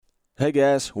Hey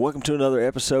guys, welcome to another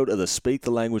episode of the Speak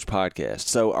the Language podcast.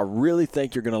 So I really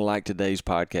think you're going to like today's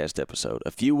podcast episode.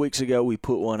 A few weeks ago, we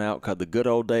put one out called The Good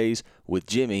Old Days with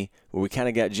Jimmy, where we kind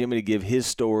of got Jimmy to give his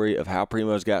story of how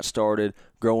Primos got started,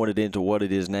 growing it into what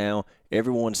it is now.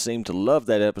 Everyone seemed to love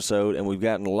that episode, and we've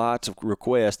gotten lots of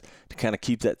requests to kind of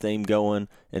keep that theme going,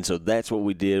 and so that's what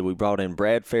we did. We brought in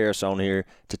Brad Ferris on here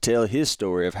to tell his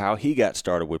story of how he got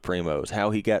started with Primos, how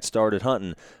he got started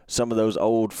hunting, some of those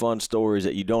old fun stories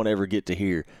that you don't ever get to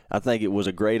hear. I think it was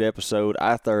a great episode.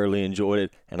 I thoroughly enjoyed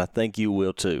it, and I think you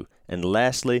will too. And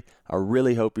lastly, I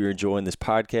really hope you're enjoying this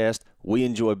podcast. We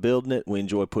enjoy building it. We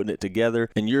enjoy putting it together.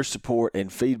 And your support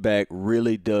and feedback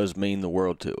really does mean the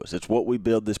world to us. It's what we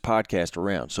build this podcast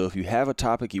around. So if you have a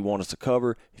topic you want us to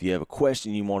cover, if you have a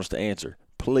question you want us to answer,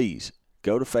 please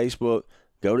go to Facebook,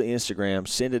 go to Instagram,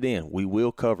 send it in. We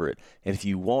will cover it. And if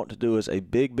you want to do us a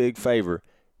big favor,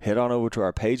 head on over to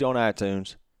our page on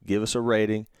iTunes, give us a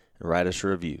rating, and write us a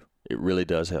review. It really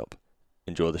does help.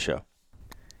 Enjoy the show.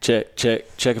 Check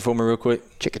it for me real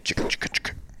quick. Check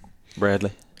it.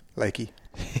 Bradley. Lakey.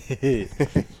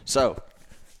 So,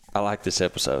 I like this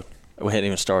episode. We hadn't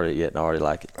even started it yet, and I already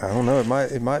like it. I don't know.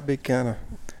 It might be kind of.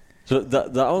 So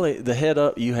the head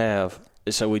up you have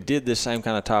is, so we did this same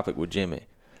kind of topic with Jimmy,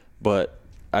 but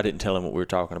I didn't tell him what we were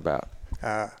talking about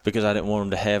because I didn't want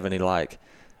him to have any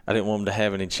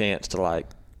chance to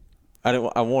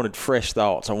I wanted fresh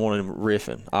thoughts. I wanted him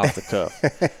riffing off the cuff.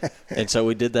 And so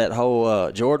we did that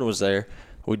whole, Jordan was there.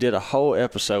 We did a whole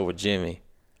episode with Jimmy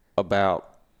about,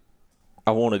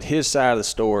 I wanted his side of the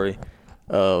story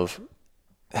of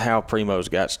how Primos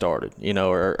got started,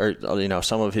 or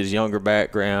some of his younger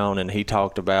background. And he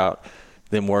talked about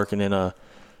them working in a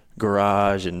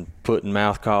garage and putting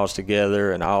mouth calls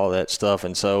together and all of that stuff.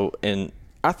 And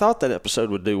I thought that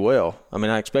episode would do well. I mean,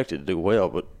 I expected it to do well,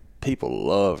 but people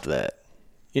loved that,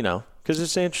 because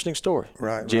it's an interesting story.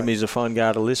 Right. Jimmy's a fun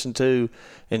guy to listen to.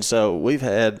 And so we've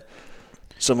had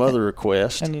some other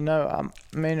requests. And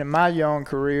in my young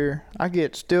career, I'm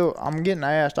getting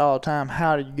asked all the time,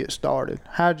 how did you get started?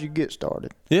 How did you get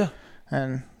started? Yeah.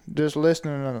 And just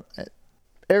listening to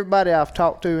everybody I've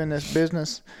talked to in this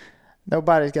business,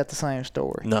 nobody's got the same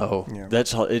story. No, yeah.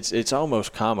 It's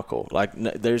almost comical. Like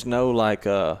there's no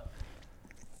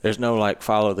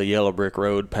follow the yellow brick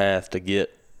road path to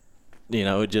get,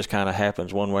 it just kind of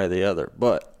happens one way or the other.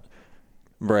 But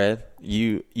Brad,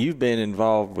 you've been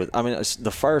involved with, it's the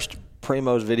first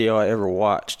Primos video I ever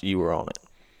watched, you were on it.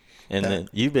 And then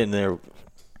you've been there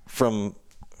from,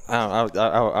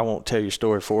 I won't tell your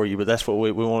story for you, but that's what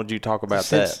we wanted you to talk about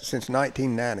Since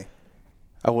 1990.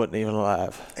 I wasn't even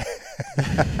alive.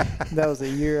 That was the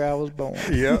year I was born.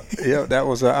 Yeah, that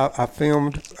was, I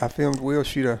filmed Will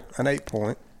shoot an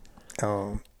 8-point.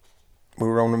 We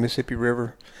were on the Mississippi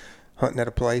River hunting at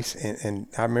a place, and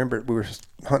I remember we were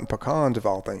hunting pecans of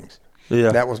all things.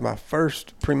 Yeah, that was my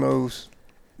first Primos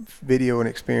video and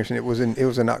experience, and it was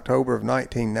in October of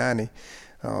 1990.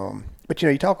 But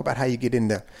you talk about how you get in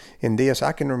this.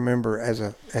 I can remember as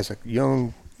a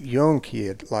young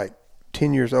kid, like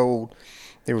 10 years old,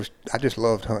 I just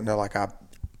loved hunting.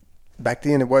 Back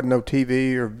then it wasn't no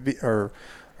TV or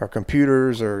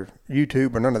computers or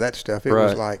YouTube or none of that stuff. It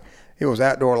was it was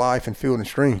outdoor life and field and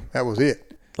stream. That was it.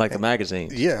 Like the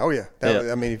magazines. Yeah, oh yeah.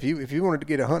 If you wanted to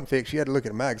get a hunting fix, you had to look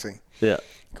at a magazine. Yeah.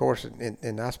 Of course,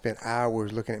 and I spent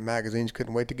hours looking at magazines.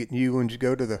 Couldn't wait to get new ones. You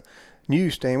go to the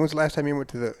newsstand. When's the last time you went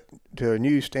to a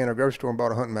newsstand or grocery store and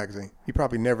bought a hunting magazine? You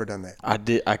probably never done that. I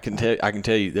did. I can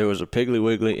tell you, there was a Piggly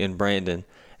Wiggly in Brandon,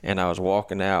 and I was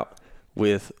walking out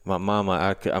with my mama.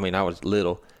 I was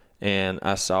little, and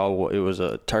I saw it was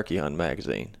a turkey hunt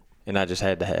magazine, and I just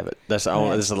had to have it. This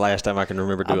is the last time I can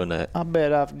remember doing that. I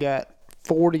bet I've got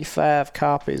 45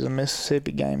 copies of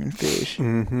Mississippi Game and Fish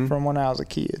from when I was a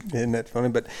kid. Isn't that funny?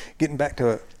 But getting back to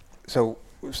it, so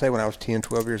say when I was 10,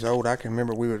 12 years old, I can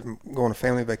remember we would go on a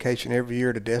family vacation every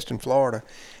year to Destin, Florida,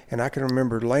 and I can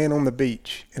remember laying on the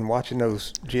beach and watching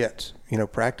those jets,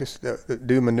 practice,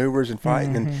 do maneuvers and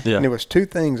fighting. And there was two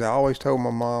things I always told my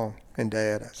mom and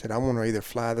dad. I said, I want to either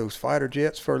fly those fighter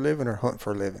jets for a living or hunt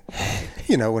for a living.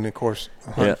 And of course,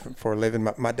 hunt for a living.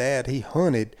 My dad, he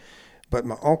hunted, but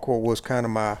my uncle was kind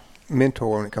of my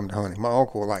mentor when it come to hunting. My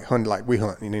uncle hunted like we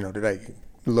hunt, today.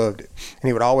 Loved it. And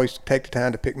he would always take the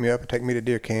time to pick me up and take me to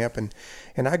deer camp.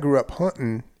 And I grew up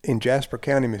hunting in Jasper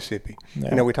County, Mississippi.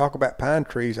 Yeah. We talk about pine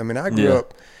trees. I grew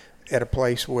up at a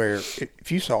place where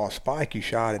if you saw a spike, you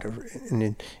shot it. And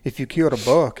then if you killed a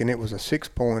buck and it was a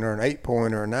 6-point or an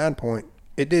 8-point or a 9-point,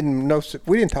 we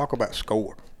didn't talk about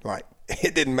score.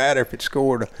 it didn't matter if it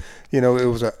scored. It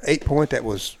was a 8-point that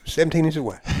was 17 inches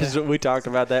away. We talked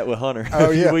about that with Hunter Oh,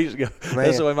 a few yeah. weeks ago. Man.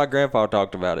 That's the way my grandpa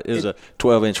talked about it. It was a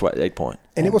 12-inch 8-point.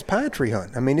 And it was pine tree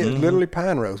hunting. I mean, it was literally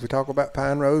pine rows. We talk about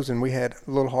pine rows, and we had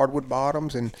little hardwood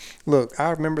bottoms. And look,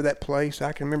 I remember that place.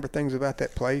 I can remember things about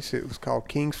that place. It was called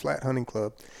Kings Flat Hunting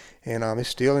Club, and it's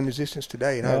still in existence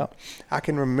today. And I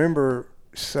can remember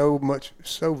so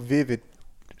vivid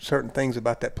certain things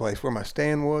about that place. Where my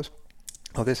stand was.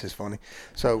 Oh, this is funny.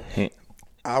 So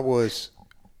I was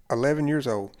 11 years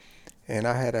old, and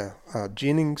I had a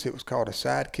Jennings. It was called a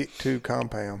Sidekick 2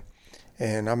 compound.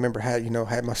 And I remember how,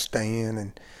 had my stand,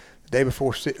 and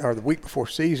the week before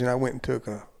season, I went and took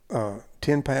a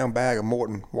 10-pound bag of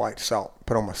Morton white salt,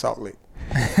 put on my salt lick.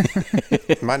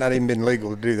 It might not even been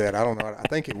legal to do that. I don't know. I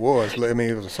think it was. I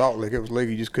mean, it was a salt lick. It was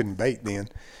legal. You just couldn't bait then.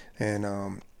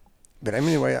 And but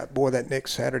anyway, that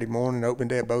next Saturday morning, opening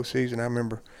day of bow season, I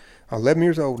remember 11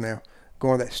 years old now,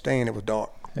 going to that stand. It was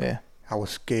dark. Yeah. I was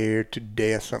scared to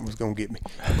death something was going to get me.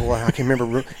 Boy, I can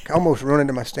remember almost running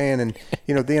to my stand, and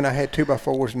then I had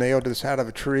 2x4s nailed to the side of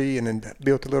a tree, and then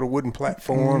built a little wooden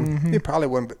platform. Mm-hmm. It probably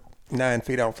wasn't but 9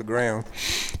 feet off the ground,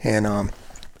 and I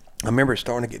remember it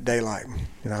starting to get daylight.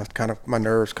 I was my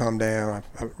nerves calmed down.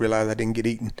 I realized I didn't get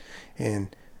eaten,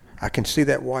 and I can see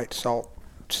that white salt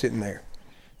sitting there,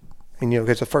 and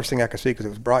it's the first thing I could see because it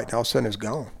was bright, and all of a sudden it was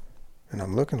gone, and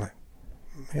I'm looking like.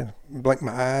 Man, blinked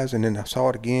my eyes, and then I saw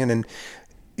it again, and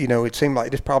it seemed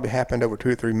like this probably happened over 2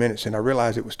 or 3 minutes, and I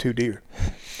realized it was 2 deer.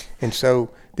 And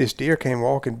so this deer came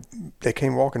walking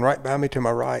right by me to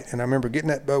my right, and I remember getting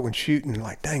that bow and shooting,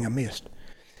 like, dang, I missed.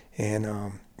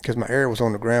 And because my arrow was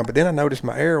on the ground, but then I noticed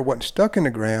my arrow wasn't stuck in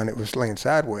the ground, it was laying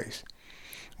sideways.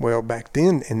 Well, back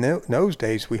then, in those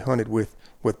days, we hunted with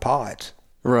pods.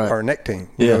 Right. Or nectine.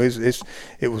 Yeah.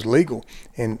 It was legal.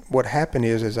 And what happened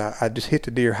is I just hit the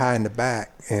deer high in the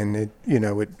back, and it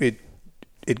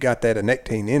got that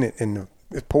nectine in it, and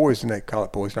it's poison. They call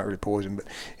it poison, not really poison, but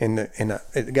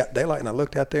it got daylight, and I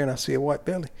looked out there and I see a white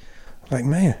belly. Like,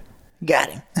 man, got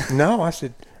him. No, I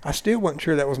said, I still wasn't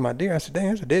sure that was my deer. I said, dang,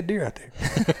 there's a dead deer out there.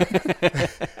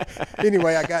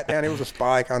 Anyway, I got down. It was a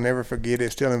spike. I'll never forget it.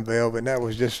 It's still in velvet. And that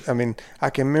was just, I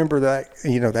can remember that.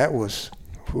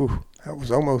 That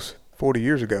was almost 40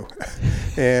 years ago.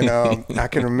 And I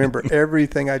can remember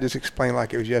everything I just explained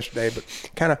like it was yesterday, but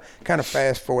kind of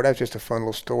fast forward. That's just a fun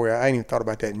little story. I ain't even thought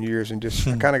about that in years, and just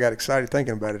I kind of got excited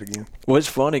thinking about it again. Well, it's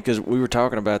funny because we were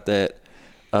talking about that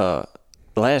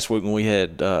last week when we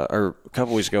had, or a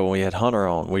couple weeks ago when we had Hunter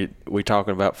on. We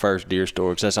talking about first deer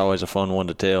story, because that's always a fun one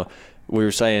to tell. We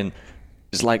were saying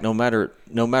it's like no matter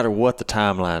what the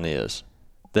timeline is,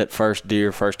 that first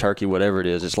deer, first turkey, whatever it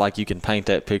is, it's like you can paint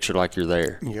that picture like you're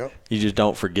there. Yep. You just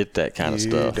don't forget that kind of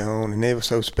stuff. You don't, and it was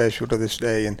so special to this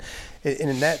day. And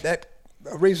that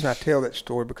a reason I tell that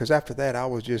story, because after that I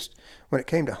was just, when it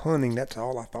came to hunting, that's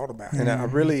all I thought about. And I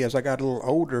really, as I got a little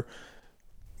older,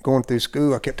 going through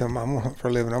school, I kept telling my, I'm gonna hunt for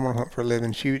a living. I'm gonna hunt for a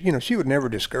living. She would never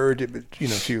discourage it, but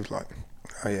she was like,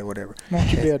 oh yeah, whatever. Why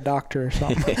don't you be a doctor or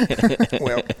something?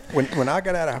 Well, when I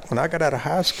got out of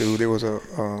high school, there was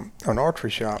an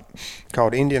archery shop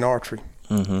called Indian Archery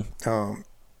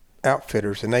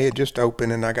Outfitters, and they had just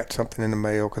opened, and I got something in the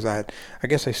mail because I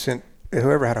guess they sent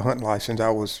whoever had a hunting license. I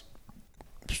was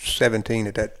 17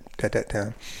 at that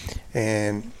time,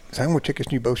 and so I'm gonna check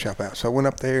this new bow shop out. So I went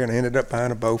up there and I ended up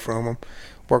buying a bow from them.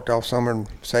 Worked all summer and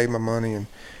saved my money, and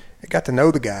I got to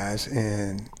know the guys,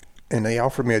 and they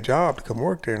offered me a job to come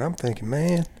work there, and I'm thinking,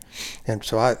 man. And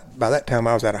so by that time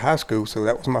I was out of high school, so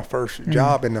that was my first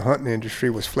job in the hunting industry,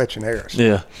 was Fletch and Harris.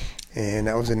 Yeah. And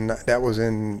that was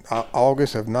in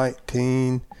August of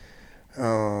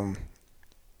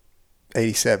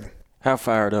 1987. How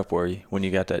fired up were you when you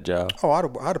got that job? Oh, I'd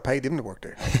have paid them to work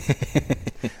there.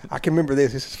 I can remember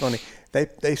this. This is funny.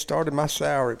 They started my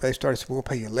salary. They started, we'll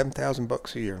pay you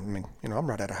 $11,000 a year. I mean, I'm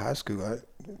right out of high school. I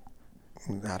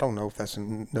don't know if that's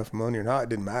enough money or not. It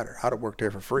didn't matter. I'd have worked there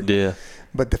for free. Yeah.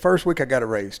 But the first week I got a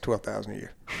raise, $12,000 a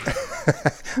year.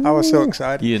 I was so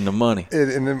excited. You in the money.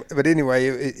 But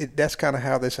anyway, that's kind of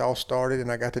how this all started,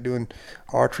 and I got to doing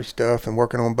archery stuff and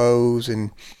working on bows, and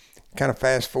kind of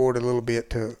fast forward a little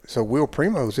bit so Will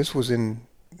Primos,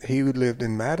 he lived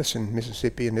in Madison,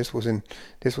 Mississippi, and this was in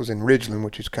Ridgeland,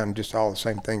 which is kind of just all the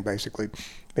same thing basically.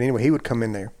 But anyway, he would come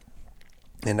in there.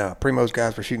 And Primo's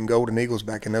guys were shooting golden eagles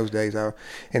back in those days.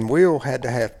 And Will had to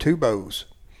have 2 bows,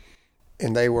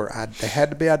 and they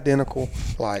had to be identical.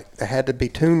 Like, they had to be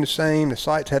tuned the same. The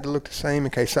sights had to look the same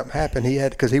in case something happened.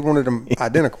 Because he wanted them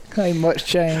identical. Ain't much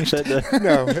changed.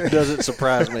 No, it doesn't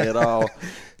surprise me at all.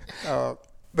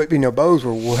 But bows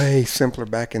were way simpler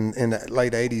back in the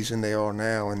late '80s than they are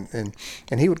now, and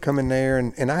he would come in there,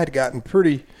 and I had gotten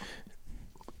pretty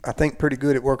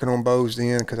good at working on bows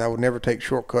then, because I would never take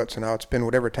shortcuts, and I would spend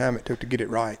whatever time it took to get it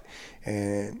right,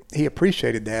 and he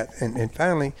appreciated that. And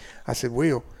finally, I said,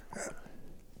 Will,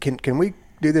 can we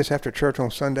do this after church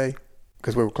on Sunday?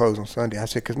 Because we were closed on Sunday. I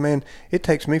said, because, man, it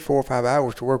takes me 4 or 5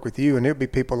 hours to work with you, and there'd be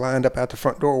people lined up out the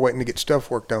front door waiting to get stuff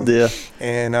worked on. Yeah.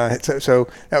 And so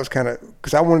that was kind of,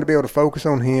 because I wanted to be able to focus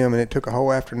on him, and it took a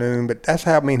whole afternoon. But that's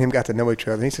how me and him got to know each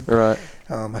other. And he said, right.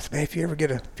 I said, man, if you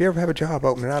ever have a job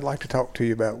opening, I'd like to talk to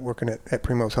you about working at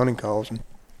Primo's Hunting Calls.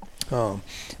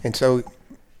 And so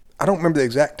I don't remember the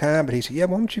exact time, but he said, yeah,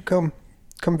 why don't you come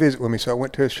visit with me? So I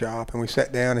went to his shop, and we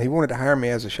sat down, and he wanted to hire me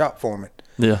as a shop foreman.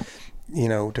 Yeah.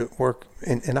 To work,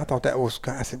 and I thought that was,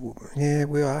 I said, well, yeah,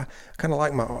 well, I kind of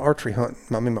like my archery hunting,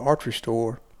 my archery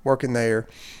store, working there,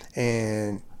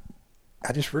 and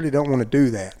I just really don't want to do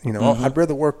that. I'd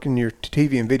rather work in your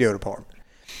TV and video department.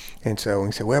 And so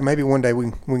he said, well, maybe one day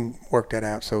we can work that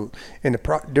out. So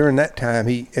during that time,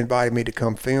 he invited me to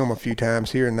come film a few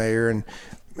times here and there, and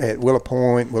at Willow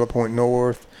Point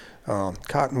North,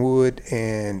 Cottonwood,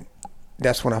 and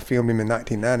that's when I filmed him in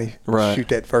 1990. Right. Shoot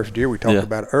that first deer we talked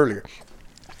about earlier.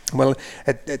 Well,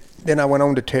 then I went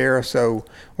on to Terra, so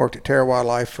worked at Terra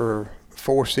Wildlife for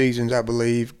 4 seasons, I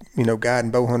believe.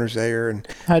 Guiding bow hunters there. And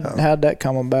how'd that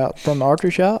come about? From the archery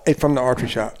shop? From the archery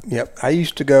shop. Yep. I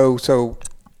used to go. So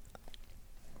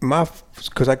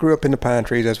because I grew up in the pine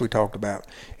trees, as we talked about,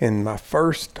 and my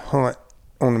first hunt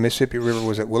on the Mississippi River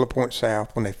was at Willow Point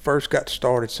South when they first got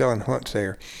started selling hunts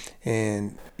there,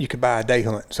 and you could buy a day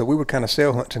hunt. So we would kind of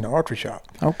sell hunts in the archery shop.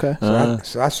 Okay.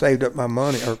 So I saved up my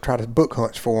money, or tried to book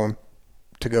hunts for them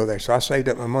to go there. So I saved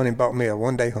up my money and bought me a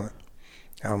one-day hunt.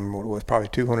 I don't remember what it was, probably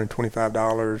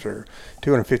 $225 or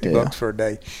 $250 for a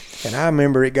day. And I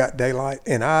remember it got daylight,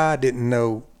 and I didn't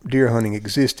know deer hunting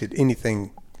existed,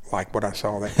 anything like what I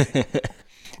saw that day.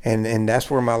 And that's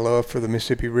where my love for the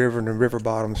Mississippi River and the river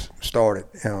bottoms started.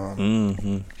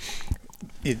 And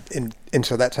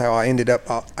so that's how I ended up.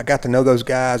 I got to know those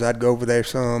guys. I'd go over there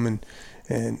some and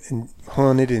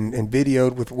hunted and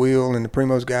videoed with Will and the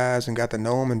Primo's guys, and got to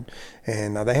know them.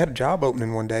 And they had a job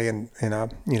opening one day, and I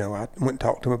went and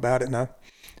talked to them about it, and I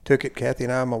took it. Kathy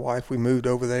and I, my wife, we moved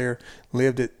over there,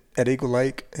 lived at Eagle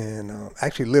Lake, and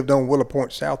actually lived on Willow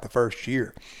Point South the first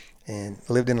year, and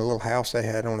lived in a little house they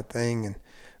had on a thing. And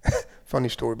funny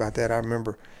story about that, I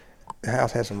remember the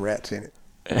house had some rats in it.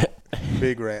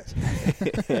 Big rats.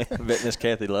 I bet Miss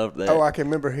Kathy loved that. Oh, I can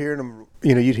remember hearing them.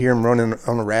 You'd hear them running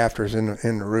on the rafters in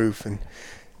the roof. And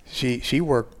she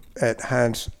worked at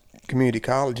Hines Community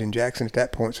College in Jackson at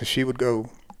that point, so she would go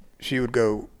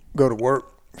to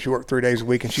work. She worked 3 days a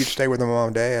week, and she'd stay with her mom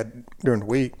and dad during the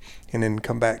week, and then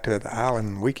come back to the island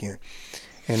on the weekend.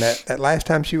 And that last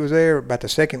time she was there, about the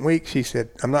second week, she said,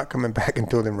 "I'm not coming back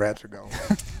until them rats are gone."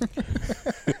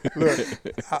 Look,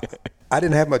 I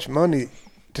didn't have much money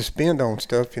to spend on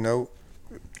stuff,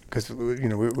 because we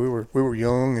were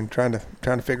young and trying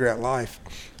to figure out life.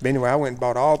 But anyway, I went and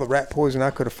bought all the rat poison I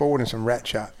could afford and some rat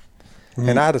shot. Mm-hmm.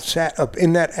 And I'd have sat up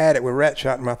in that attic with rat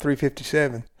shot in my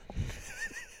 .357.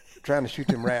 Trying to shoot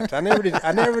them rats. I never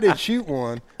did shoot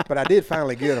one, but I did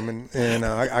finally get them, and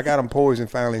I got them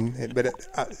poisoned finally. But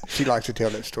she likes to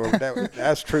tell that story. But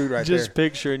that's true right there. Just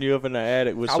picturing you up in the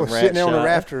attic with some rat shot. I was sitting there on the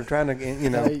rafter trying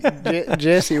to,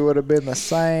 Jesse would have been the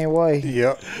same way.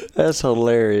 Yep. That's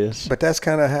hilarious. But that's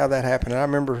kind of how that happened. And I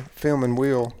remember filming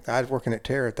Will. I was working at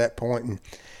Terra at that point, and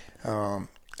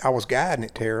I was guiding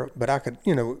at Terra, but I could,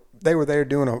 they were there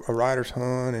doing a writer's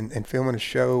hunt and filming a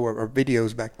show or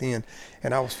videos back then.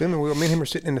 And I was filming Will. Me and him were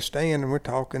sitting in the stand, and we're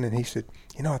talking, and he said,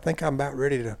 I think I'm about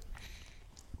ready to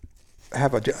I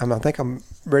think I'm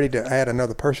ready to add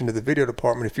another person to the video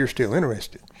department if you're still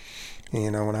interested.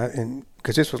 And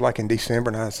because this was like in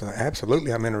December, and I said,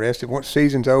 absolutely, I'm interested. Once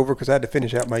season's over, because I had to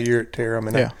finish out my year at Terra.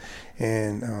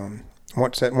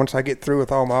 Once I get through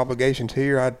with all my obligations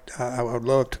here, I would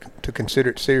love to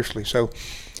consider it seriously. So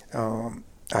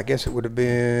I guess it would have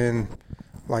been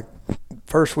like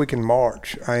first week in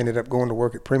March, I ended up going to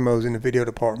work at Primo's in the video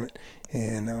department,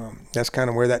 and that's kind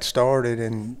of where that started.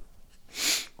 And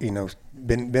been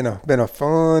a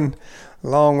fun,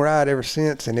 long ride ever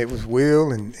since. And it was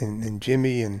Will and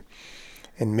Jimmy and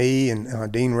me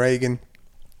and Dean Reagan.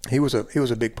 He was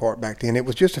a big part back then. It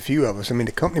was just a few of us. I mean,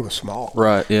 the company was small.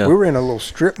 Right. Yeah. We were in a little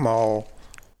strip mall.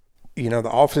 The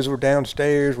offices were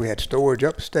downstairs. We had storage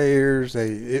upstairs.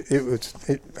 I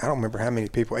don't remember how many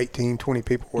people, 18, 20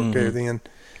 people worked there then,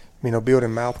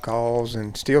 building mouth calls,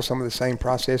 and still some of the same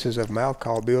processes of mouth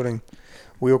call building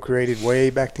Will created way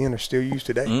back then are still used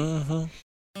today.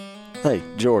 Mm-hmm. Hey,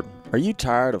 Jordan, are you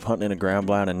tired of hunting in a ground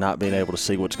blind and not being able to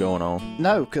see what's going on?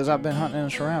 No, because I've been hunting in a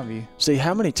surround view. See,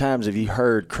 how many times have you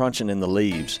heard crunching in the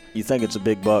leaves? You think it's a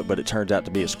big buck, but it turns out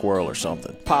to be a squirrel or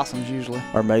something. Possums usually.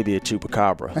 Or maybe a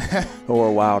chupacabra. Or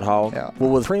a wild hog. Yeah. Well,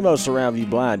 with Primo's Surround View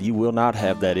Blind, you will not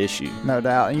have that issue. No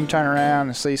doubt. And you turn around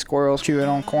and see squirrels chewing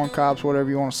on corn cobs, whatever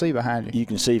you want to see behind you. You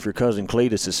can see if your cousin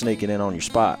Cletus is sneaking in on your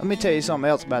spot. Let me tell you something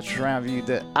else about your surround view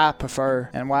that I prefer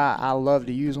and why I love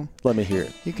to use them. Let me hear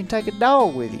it. You can take a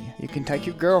dog with you. You can take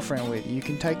your girlfriend with you. You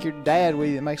can take your dad with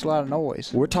you that makes a lot of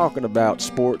noise. We're talking about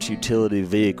sports utility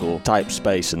vehicle type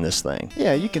space in this thing.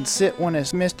 Yeah, you can sit when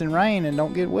it's mist and rain and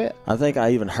don't get wet. I think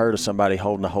I even heard of somebody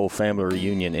holding a whole family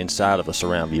reunion inside of a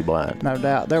Surround View Blind. No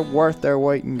doubt. They're worth their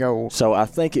weight in gold. So I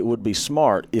think it would be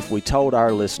smart if we told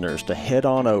our listeners to head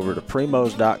on over to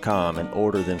primos.com and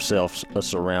order themselves a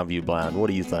Surround View Blind.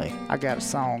 What do you think? I got a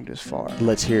song just for it.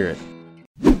 Let's hear it.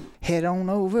 Head on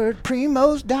over to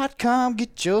primos.com,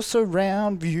 get your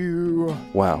surround view.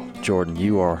 Wow, Jordan,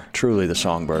 you are truly the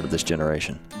songbird of this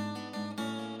generation.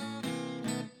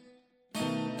 But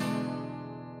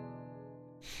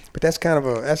that's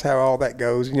that's how all that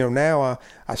goes. You know, now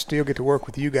I still get to work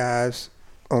with you guys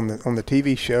on the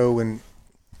TV show, and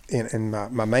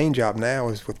my main job now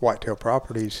is with Whitetail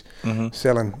Properties,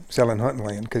 selling hunting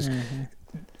land. Because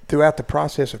throughout the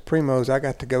process of Primos, I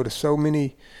got to go to so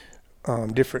many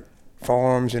different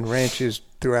farms and ranches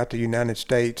throughout the United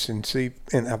States and see.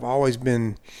 And I've always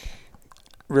been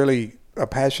really a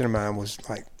passion of mine was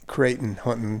like creating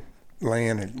hunting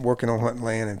land and working on hunting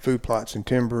land and food plots and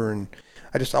timber, and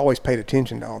I just always paid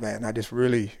attention to all that, and I just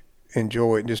really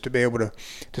enjoy it. Just to be able to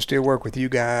still work with you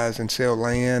guys and sell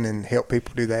land and help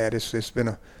people do that, it's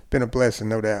been a blessing,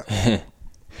 no doubt.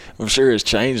 I'm sure it's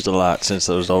changed a lot since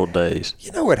those old days.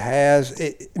 You know, it has.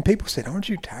 And people said, "Aren't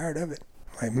you tired of it?"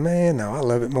 I'm like, man, no, I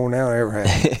love it more now than I ever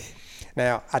have.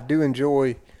 Now, I do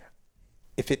enjoy.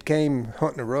 If it came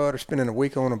hunting a rut or spending a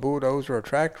week on a bulldozer or a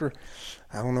tractor,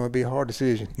 I don't know, it'd be a hard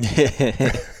decision.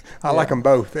 I like them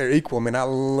both. They're equal. I mean, I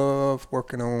love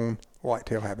working on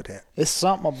whitetail habitat. It's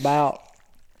something about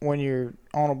when you're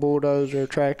on a bulldozer or a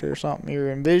tractor or something,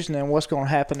 you're envisioning what's going to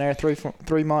happen there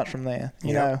 3 months from then.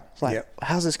 You know, it's like,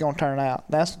 how's this going to turn out?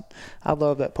 I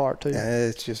love that part too.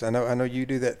 It's just, I know you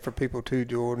do that for people too,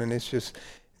 Jordan. It's just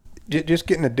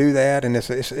getting to do that, and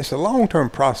it's a long-term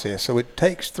process. So it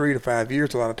takes 3 to 5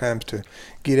 years a lot of times to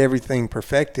get everything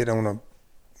perfected on a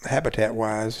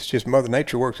habitat-wise. It's just Mother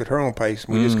Nature works at her own pace,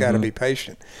 and we just got to be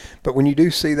patient. But when you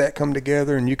do see that come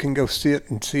together, and you can go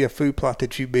sit and see a food plot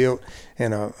that you built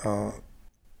in a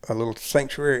little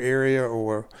sanctuary area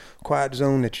or quiet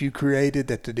zone that you created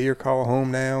that the deer call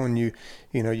home now, and you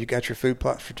got your food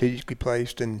plot strategically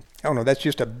placed, and I don't know, that's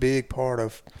just a big part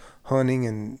of hunting,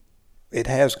 and it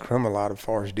has come a lot as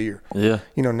far as deer. Yeah.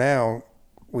 You know, now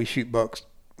we shoot bucks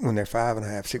when they're 5.5,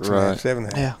 6.5,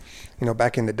 7.5. Yeah. You know,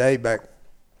 back in the day, back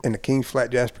in the Kings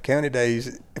Flat, Jasper County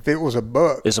days, if it was a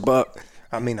buck, It's a buck.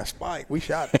 I mean a spike, we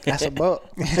shot it. That's a buck.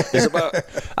 It's a buck.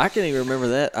 I can't even remember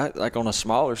that. Like on a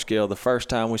smaller scale, the first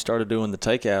time we started doing the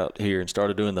takeout here and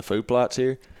started doing the food plots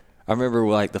here, I remember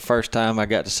like the first time I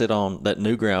got to sit on that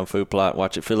new ground food plot and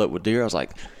watch it fill up with deer, I was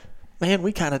like, man,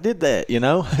 we kind of did that, you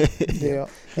know? Yeah.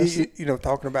 You know,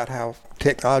 talking about how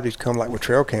technology's come, like with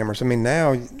trail cameras. I mean,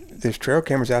 now there's trail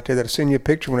cameras out there that'll send you a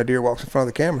picture when a deer walks in front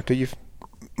of the camera to your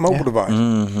mobile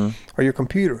device or your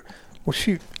computer. Well,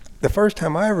 shoot, the first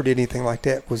time I ever did anything like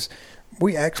that was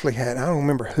we actually had, I don't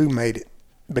remember who made it,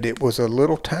 but it was a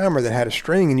little timer that had a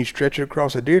string, and you stretch it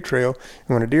across a deer trail,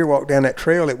 and when a deer walked down that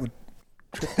trail, it would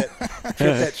trip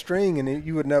that string, and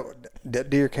you would know that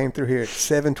deer came through here at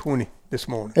 7:20 this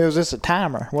morning. It was just a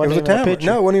timer. It was a timer.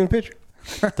 No, it wasn't even a picture.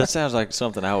 That sounds like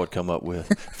something I would come up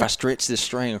with. If I stretch this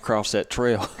string across that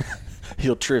trail,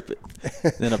 he'll trip it.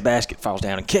 Then a basket falls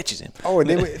down and catches him. Oh, and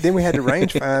then we had the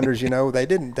rangefinders. You know, they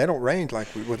don't range like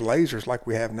with lasers like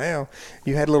we have now.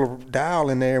 You had a little dial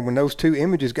in there. When those two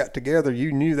images got together,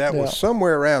 you knew that was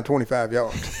somewhere around 25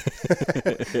 yards.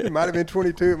 It might have been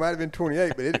 22, it might have been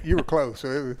 28, but you were close.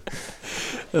 So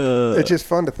it's just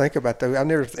fun to think about those. I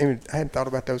hadn't thought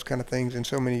about those kind of things in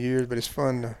so many years, but it's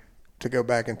fun to go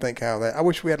back and think how that. I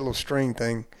wish we had a little string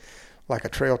thing, like a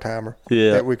trail timer,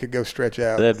 that we could go stretch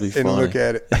out and look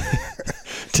at it.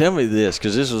 Tell me this,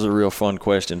 because this was a real fun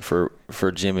question for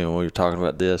Jimmy when we were talking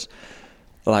about this.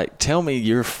 Like, tell me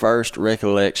your first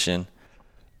recollection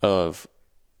of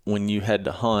when you had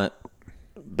to hunt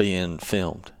being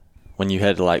filmed. When you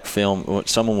had to, like, film, when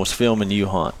someone was filming you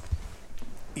hunt.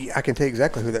 Yeah, I can tell you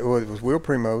exactly who that was. It was Will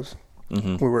Primos.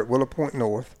 We were at Willow Point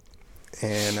North,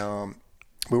 and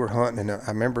we were hunting, and I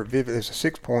remember vividly, it was a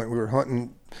 6 point. We were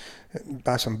hunting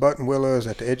by some button willows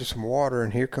at the edge of some water,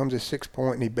 and here comes his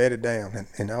 6-point, and he bedded down.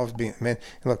 And I was being I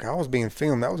was being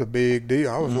filmed. That was a big deal.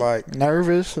 I was like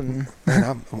nervous, and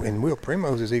Will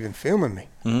Primos is even filming me.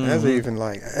 That's even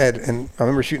like, and I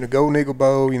remember shooting a Golden Eagle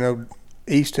bow, you know,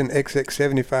 Easton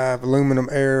XX75 aluminum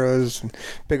arrows and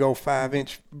big old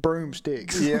 5-inch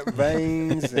broomsticks. Yeah,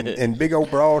 vanes and big old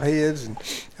broadheads,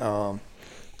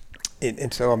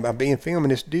 and so I'm being filmed,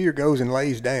 and this deer goes and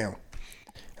lays down.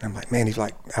 And I'm like, man, he's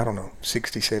like, I don't know,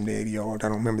 60, 70, 80 yards. I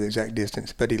don't remember the exact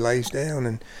distance, but he lays down,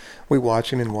 and we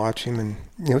watch him, and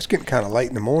you know, it's getting kind of late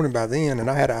in the morning by then, and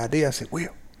I had an idea. I said,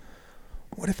 Will,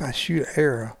 what if I shoot an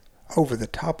arrow over the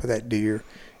top of that deer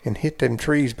and hit them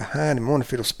trees behind him? Wonder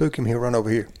if it'll spook him, he'll run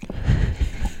over here.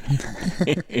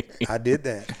 I did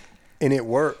that, and it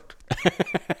worked.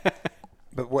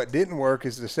 But what didn't work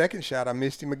is the second shot, I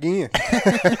missed him again.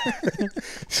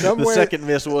 The second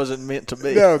miss wasn't meant to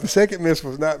be. No, the second miss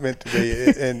was not meant to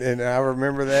be. and I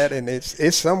remember that, and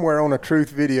it's somewhere on a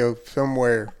Truth video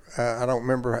somewhere. I don't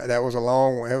remember. That was a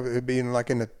long one. It would be like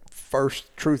in the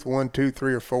first Truth 1, 2,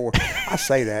 3, or 4. I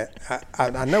say that.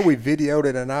 I know we videoed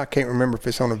it, and I can't remember if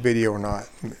it's on a video or not,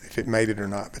 if it made it or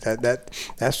not. But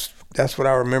that's what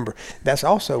I remember. That's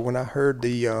also when I heard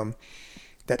the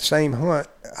that same hunt.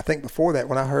 I think before that,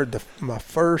 when I heard my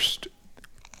first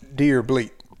deer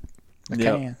bleat,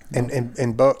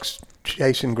 and bucks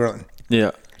chasing grunting.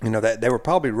 Yeah, you know that they were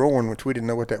probably roaring, which we didn't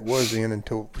know what that was then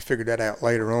until we figured that out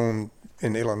later on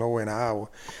in Illinois and Iowa.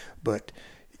 But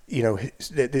you know,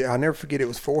 I'll never forget, it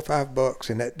was 4 or 5 bucks,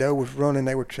 and that doe was running.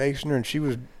 They were chasing her, and she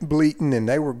was bleating, and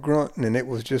they were grunting, and it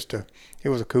was just a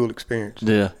cool experience.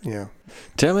 Yeah. Yeah.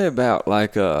 Tell me about,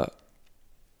 like,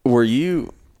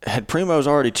 had Primos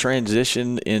already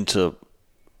transitioned into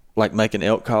like making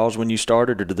elk calls when you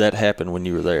started, or did that happen when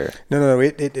you were there? No.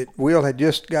 Will had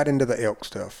just got into the elk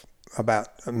stuff.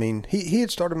 He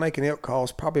had started making elk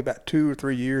calls probably about 2 or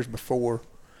 3 years before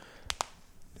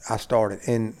I started.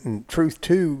 And Truth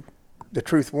 2, the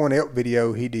Truth 1 elk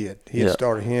video, he did. He had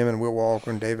started, him and Will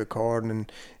Walker and David Carden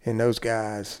and those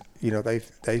guys. You know, they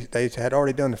had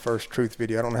already done the first Truth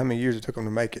video. I don't know how many years it took them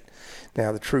to make it.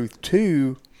 Now the Truth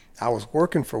 2, I was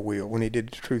working for Will when he did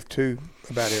the Truth 2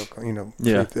 about elk, you know,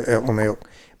 Truth, on elk.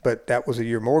 But that was the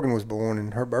year Morgan was born,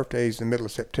 and her birthday is in the middle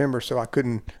of September, so I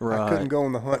couldn't go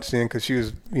on the hunts then because she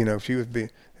was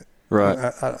being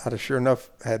right. I'd have sure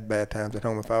enough had bad times at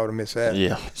home if I would have missed that.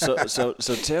 Yeah. So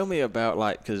tell me about,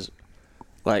 like, because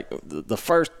like the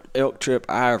first elk trip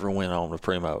I ever went on with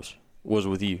Primos was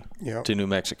with you to New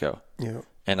Mexico. Yeah.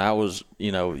 And I was,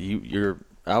 you know,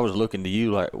 I was looking to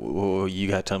you like, well, you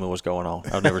got to tell me what's going on.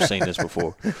 I've never seen this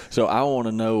before. So I want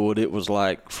to know what it was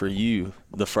like for you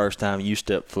the first time you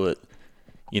stepped foot,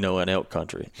 you know, in elk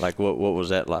country. Like, what was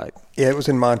that like? Yeah, it was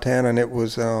in Montana, and it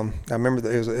was, I remember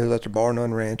it was at the Bar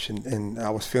None Ranch, and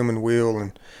I was filming Will,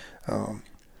 and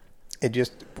it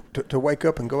just, to wake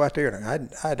up and go out there, and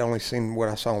I'd only seen what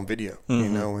I saw on video, you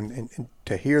know, and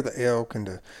to hear the elk and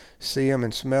to see them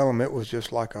and smell them, it was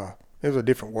just like it was a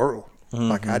different world. Mm-hmm.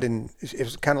 Like it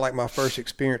was kind of like my first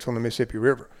experience on the Mississippi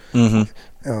River.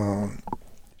 Mm-hmm.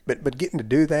 But getting to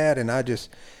do that, and I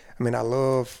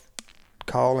love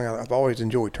calling. I've always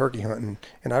enjoyed turkey hunting,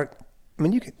 and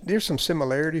there's some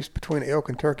similarities between elk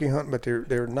and turkey hunting, but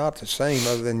they're not the same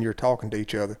other than you're talking to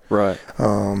each other. Right.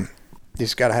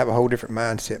 Just got to have a whole different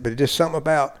mindset. But it's just something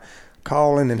about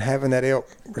calling and having that elk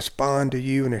respond to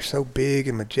you, and they're so big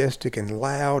and majestic and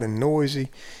loud and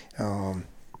noisy.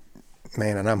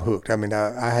 Man, and I'm hooked. I mean,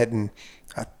 I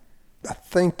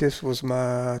think this was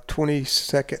my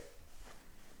 22nd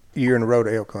year in a row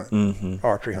to elk hunt,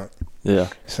 archery hunt. Yeah.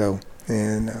 So,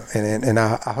 and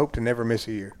I hope to never miss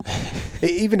a year.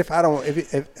 Even if I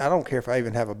don't care if I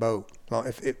even have a bow.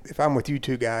 If I'm with you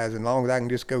two guys, and long as I can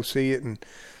just go see it and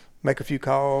make a few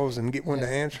calls and get one to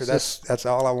answer, that's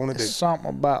all I want to do. Something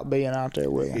about being out there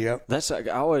with you. Yep. That's like,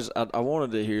 I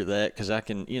wanted to hear that, because I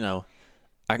can, you know,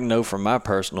 I can know from my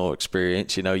personal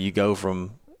experience, you know, you go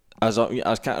from, I was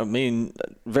kind of,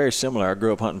 very similar. I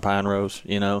grew up hunting pine rows,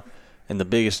 you know, and the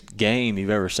biggest game you've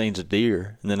ever seen is a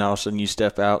deer. And then all of a sudden you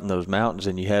step out in those mountains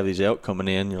and you have these elk coming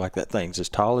in. You're like, that thing's as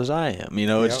tall as I am. You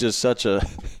know, It's just such a,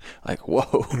 like,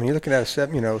 whoa. I mean, you're looking at a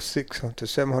 600 to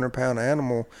 700 pound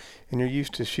animal, and you're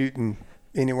used to shooting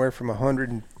anywhere from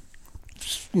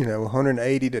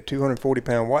 180 to 240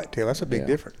 pound whitetail. That's a big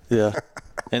difference. Yeah.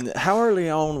 And how early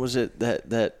on was it that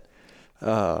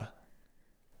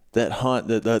hunt,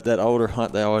 that older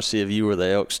hunt they always see of you, where the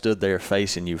elk stood there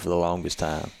facing you for the longest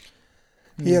time?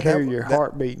 You hear your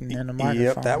heart beating in the microphone.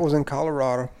 Yep, that was in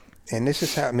Colorado. And this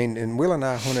is how, and Will and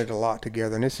I hunted a lot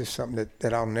together, and this is something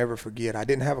that I'll never forget. I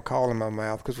didn't have a call in my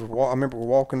mouth, because I remember we're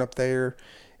walking up there,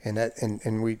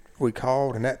 and we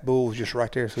called, and that bull was just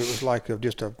right there. So it was like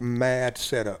just a mad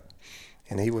setup,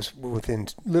 and he was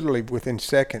literally within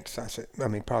seconds.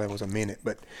 Probably was a minute,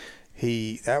 but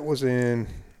that was in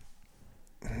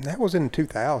the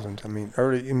 2000s. I mean,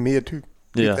 early mid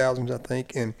 2000s, I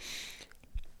think,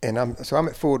 and I'm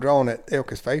at full draw, and that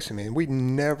elk is facing me, and we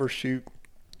never shoot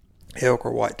elk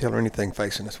or whitetail or anything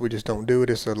facing us. We just don't do it.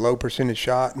 It's a low percentage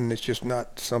shot, and it's just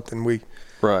not something we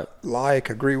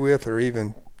agree with, or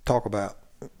even talk about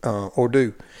or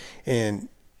do. And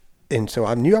so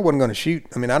I knew I wasn't going to shoot.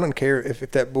 I mean, I don't care if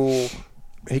that bull,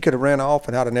 he could have ran off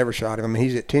and I'd have never shot him. I mean,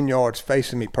 he's at 10 yards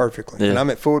facing me perfectly. And I'm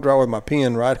at full draw with my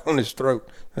pen right on his throat,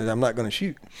 and I'm not going to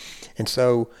shoot. And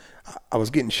so I was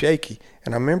getting shaky,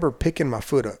 and I remember picking my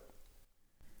foot up,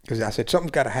 because I said,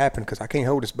 something's got to happen, because I can't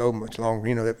hold this bow much longer.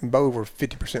 You know, that bow were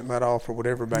 50% let off or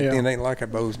whatever back then. It ain't like our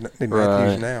bows they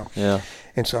might use now. Yeah.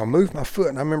 And so I moved my foot,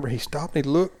 and I remember he stopped and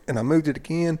he looked, and I moved it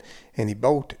again, and he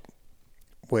bolted.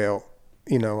 Well,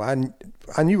 you know, I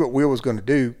knew what Will was going to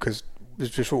do, because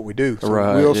it's just what we do. So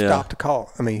Will stopped to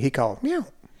call. I mean, he called, meow.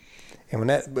 And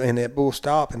when that bull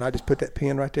stopped, and I just put that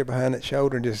pin right there behind that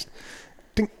shoulder and just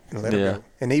and let it go.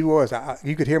 And he was,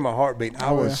 you could hear my heartbeat.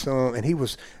 And he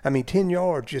was, 10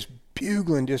 yards just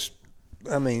bugling,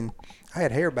 I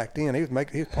had hair back then. He was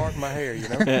parting my hair, you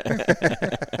know.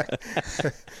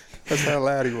 That's how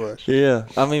loud he was. Yeah.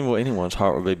 I mean, anyone's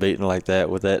heart would be beating like that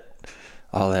with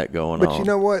all that going on. But you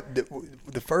know what?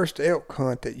 The first elk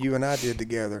hunt that you and I did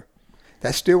together,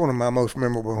 that's still one of my most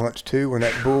memorable hunts too, when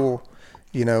that bull,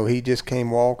 you know, he just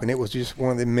came walking. It was just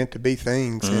one of the meant to be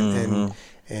things.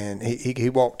 And he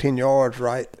walked 10 yards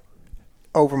right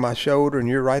over my shoulder, and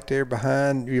you're right there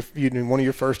behind. You're one of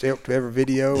your first elk to ever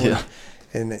video. Yeah.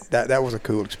 And that was a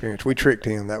cool experience. We tricked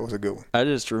him. That was a good one. I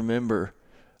just remember,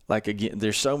 like, again,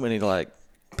 there's so many, like,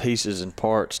 pieces and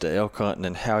parts to elk hunting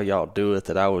and how y'all do it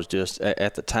that I was just,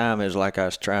 at the time, it was like I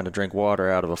was trying to drink water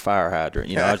out of a fire hydrant.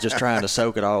 You know, I was just trying to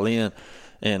soak it all in.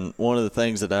 And one of the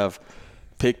things that I've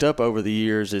picked up over the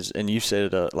years is, and you've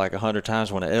said it like 100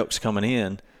 times, when an elk's coming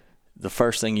in, the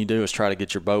first thing you do is try to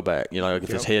get your bow back. You know, if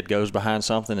his head goes behind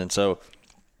something. And so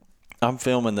I'm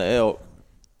filming the elk,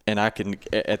 and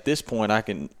at this point, I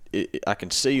can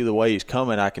see the way he's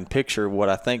coming. I can picture what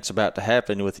I think's about to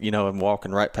happen with, you know, him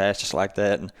walking right past us like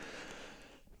that. And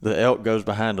the elk goes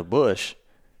behind a bush,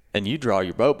 and you draw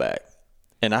your bow back.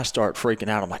 And I start freaking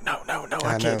out. I'm like, no,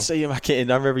 I can't see him. I can't.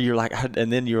 And I remember you're like,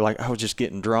 and then you're like, I was just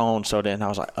getting drawn. So then I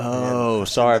was like,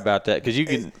 sorry about that. Because you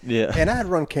can, And I had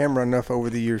run camera enough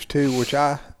over the years too, which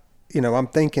I'm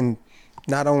thinking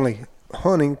not only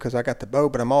hunting because I got the bow,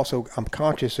 but I'm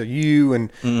conscious of you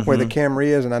and where the camera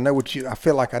is. And I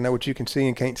feel like I know what you can see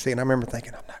and can't see. And I remember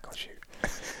thinking, I'm not going to shoot.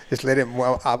 Just let him.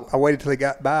 Well, I waited till he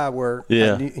got by where.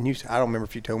 Yeah. I don't remember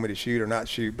if you told me to shoot or not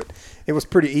shoot, but it was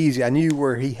pretty easy. I knew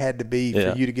where he had to be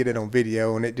for you to get it on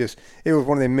video, and it was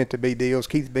one of them meant to be deals.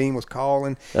 Keith Beam was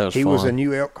calling. He was a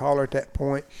new elk caller at that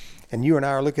point, and you and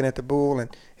I are looking at the bull,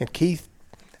 and Keith,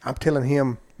 I'm telling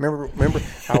him, remember,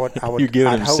 I would. You're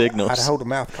giving him signals. I'd hold a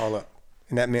mouth call up,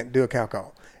 and that meant do a cow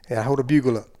call, and I'd hold a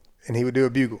bugle up. And he would do a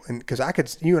bugle, and because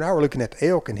you and I were looking at the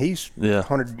elk, and he's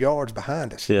 100 yards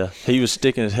behind us. Yeah, he was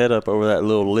sticking his head up over that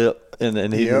little lip, and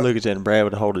then he'd look at it, and Brad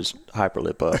would hold his hyper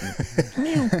lip up.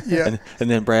 And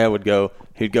then Brad would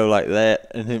he'd go like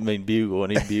that, and he'd mean bugle,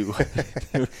 and he'd bugle.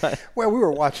 Well, we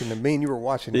were watching you were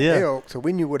watching the elk, so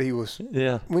we knew what he was.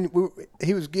 Yeah,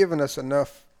 he was giving us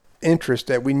enough interest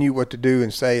that we knew what to do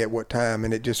and say at what time,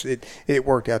 and it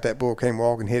worked out. That bull came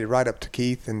walking, hit it right up to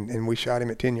Keith, and we shot him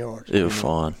at 10 yards. It was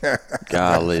fun.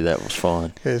 Golly, that was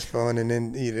fun. It was fun. And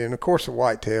then and of course the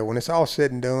whitetail, when it's all said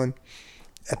and done,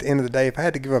 at the end of the day, if I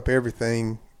had to give up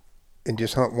everything and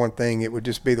just hunt one thing, it would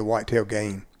just be the whitetail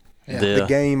game. The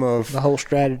game of the whole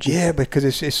strategy. Yeah, because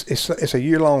it's a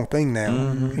year-long thing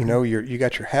now. You know, you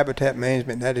got your habitat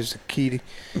management. That is the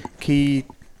key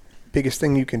biggest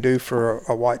thing you can do for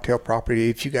a whitetail property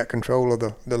if you got control of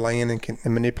the land and can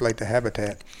manipulate the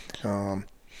habitat.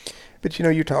 But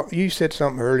you said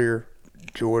something earlier,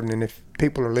 Jordan, and if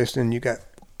people are listening, you got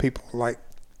people like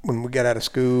when we got out of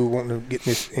school wanting to get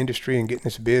in this industry and get in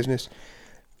this business.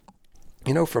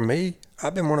 You know, for me,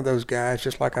 I've been one of those guys,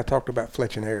 just like I talked about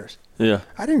Fletch and Harris. Yeah.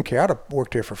 I didn't care. I'd have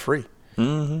worked there for free.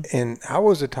 And I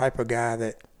was the type of guy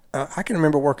that I can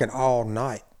remember working all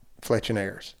night, Fletch and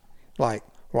Harris. Like,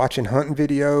 watching hunting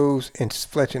videos and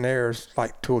Fletch and Harris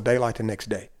like till daylight the next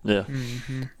day. Yeah.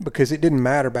 Because it didn't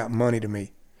matter about money to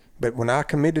me. But when I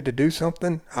committed to do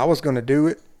something, I was going to do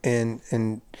it. And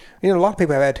a lot of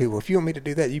people have attitude. Well, if you want me to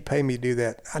do that, you pay me to do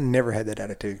that. I never had that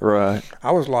attitude. Right.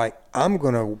 I was like, I'm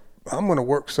gonna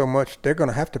work so much, they're going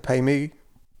to have to pay me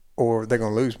or they're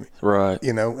going to lose me. Right.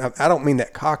 You know, I don't mean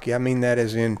that cocky. I mean that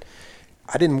as in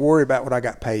I didn't worry about what I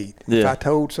got paid. Yeah. If I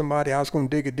told somebody I was going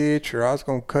to dig a ditch or I was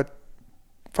going to cut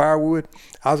firewood,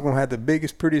 I was going to have the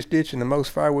biggest, prettiest ditch and the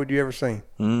most firewood you ever seen.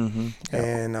 Mm-hmm.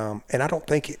 And I don't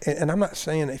think, and I'm not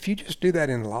saying if you just do that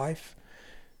in life,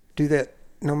 do that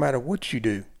no matter what you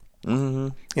do. Mm-hmm.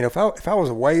 You know, if I was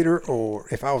a waiter or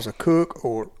if I was a cook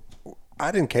or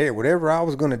I didn't care. Whatever I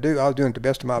was going to do, I was doing it to the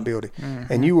best of my ability.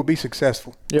 Mm-hmm. And you will be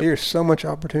successful. Yep. There's so much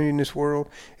opportunity in this world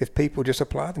if people just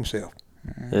apply themselves.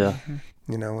 Yeah.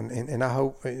 You know, and I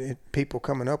hope people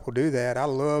coming up will do that. I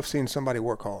love seeing somebody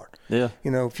work hard. Yeah. You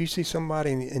know, if you see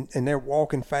somebody and they're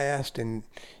walking fast and,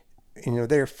 you know,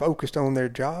 they're focused on their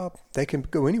job, they can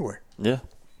go anywhere. Yeah.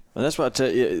 And that's why I tell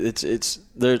you, it's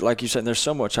there. Like you said, there's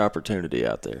so much opportunity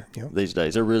out there these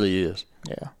days. There really is.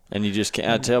 Yeah. And you just can't.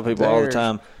 I tell people all the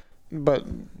time. But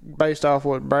based off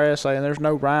what Brad's saying, there's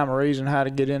no rhyme or reason how to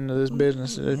get into this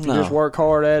business. If you just work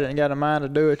hard at it and got a mind to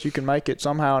do it, you can make it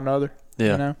somehow or another.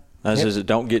 Yeah. You know? I says,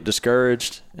 don't get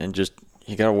discouraged and just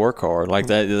you got to work hard like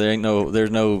that.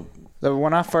 There's no.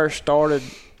 When I first started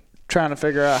trying to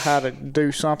figure out how to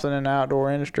do something in the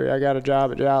outdoor industry, I got a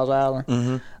job at Giles Island.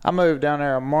 Mm-hmm. I moved down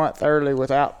there a month early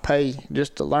without pay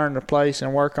just to learn the place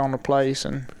and work on the place,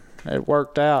 and it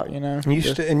worked out, you know.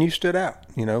 And you stood out,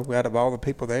 you know, out of all the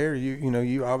people there.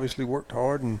 You obviously worked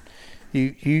hard, and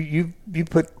you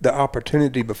put the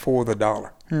opportunity before the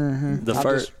dollar. Mm-hmm. The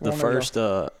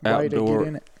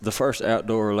first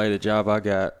outdoor related job I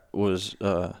got was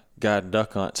guiding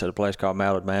duck hunts at a place called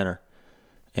Mallard Manor.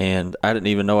 And I didn't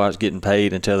even know I was getting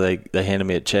paid until they handed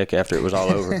me a check after it was all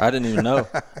over. I didn't even know.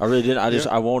 I really didn't.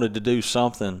 I wanted to do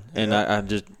something, and I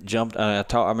just jumped. I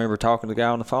remember talking to the guy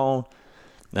on the phone,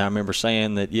 and I remember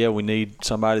saying that, we need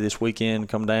somebody this weekend.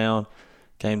 Come down.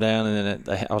 Came down, and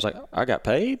then I was like, I got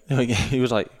paid? He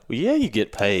was like, well, yeah, you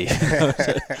get paid.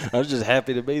 I was just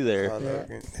happy to be there.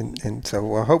 And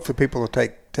so hopefully people will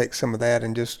take some of that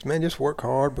and just work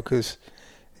hard because,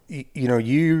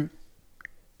 you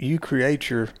create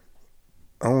your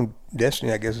own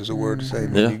destiny, I guess is a word to say.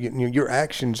 Yeah. Your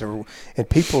actions are, and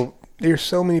people, there's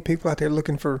so many people out there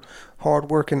looking for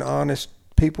hardworking, honest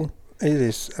people. It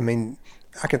is,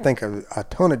 I can think of a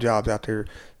ton of jobs out there.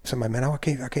 Somebody, man, I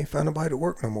can't find nobody to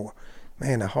work no more.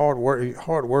 Man, the hard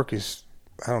work is,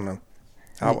 I don't know.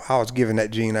 I was given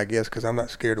that gene, I guess, because I'm not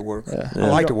scared to work. Yeah. I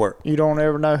like to work. You don't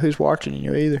ever know who's watching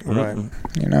you either. Right.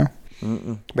 You know.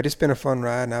 Mm-mm. But it's been a fun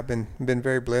ride, and I've been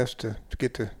very blessed to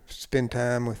get to spend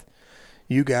time with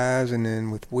you guys, and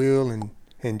then with Will and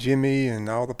Jimmy and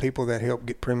all the people that helped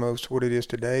get Primos to what it is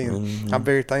today. And I'm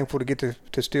very thankful to get to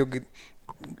still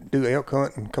do elk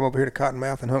hunt and come over here to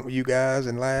Cottonmouth and hunt with you guys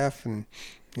and laugh, and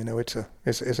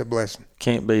it's a blessing.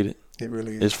 Can't beat it. It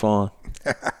really is. It's fun.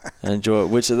 I enjoy it.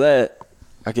 Which of that,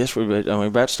 I guess we're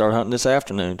about to start hunting this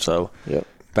afternoon, so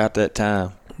about that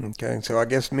time. Okay, so I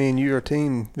guess me and you are a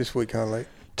team this week, huh, Lake?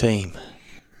 Team.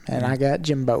 And I got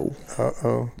Jimbo.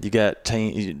 Uh-oh. You got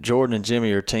team. Jordan and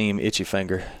Jimmy are team Itchy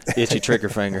Trigger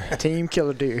Finger. Team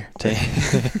Killer Deer. Team.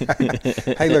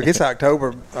 Hey, look, it's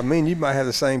October. You might have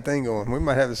the same thing going. We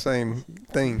might have the same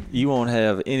thing. You won't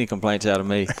have any complaints out of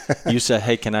me. You say,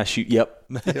 hey, can I shoot? Yep.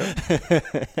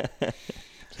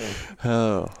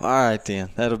 Oh, all right then.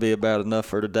 That'll be about enough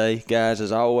for today. Guys,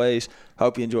 as always,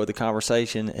 hope you enjoyed the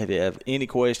conversation. If you have any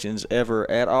questions ever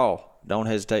at all, don't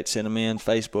hesitate to send them in,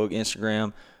 Facebook,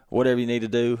 Instagram, whatever you need to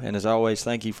do. And as always,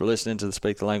 thank you for listening to the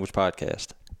Speak the Language podcast.